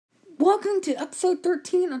Welcome to episode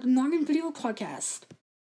 13 of the NOGGIN Video Podcast.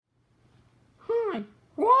 Hi,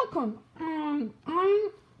 welcome. I'm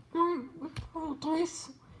Joyce,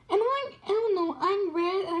 and I'm Eleanor. I'm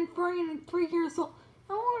Red, and I'm 3 years old.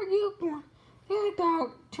 How old are you born? I'm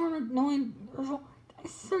about turning 9 years old.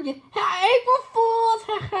 So yeah, April Fools!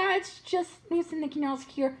 Haha, it's just me and Nicky Mouse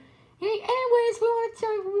here. Hey, anyways, we want to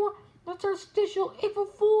tell you more. That's our special April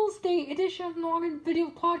Fool's Day edition of the NOGGIN Video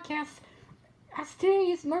Podcast. As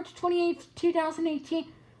today is March 28th, 2018.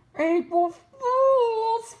 April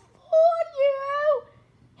Fools for you!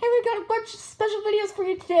 Hey, we got a bunch of special videos for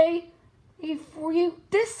you today.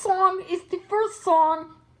 This song is the first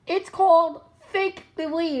song. It's called Fake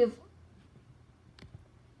Believe.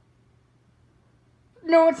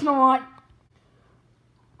 No, it's not.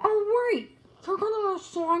 Alright, so another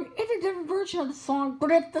song. It's a different version of the song,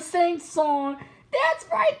 but it's the same song. That's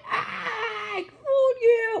right. I fooled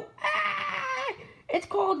you. It's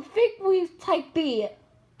called Fake Believe Type B.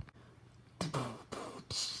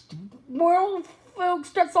 Well,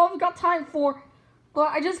 folks, that's all we got time for. But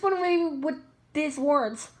I just want to leave you with these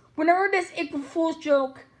words. Whenever this April Fool's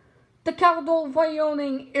joke, the capital of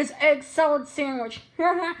Wyoming is egg salad sandwich.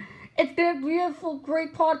 It's been a beautiful,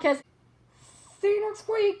 great podcast. See you next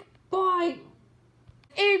week. Bye.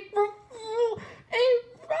 April Fool.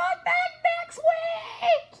 Run back next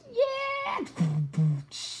week. Yeah.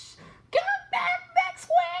 Come back next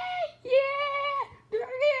week. Yeah.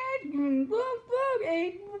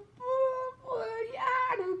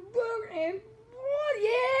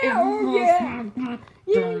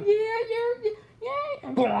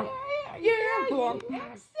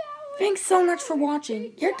 Thanks so much for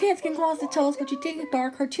watching. Your parents can call us to tell us what you think of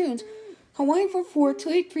our cartoons. Call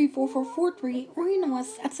 1-844-283-4443 or email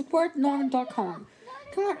us at support@noggin.com.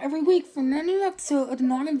 Come out every week for a new episode of the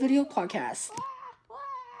NOGGIN Video Podcast.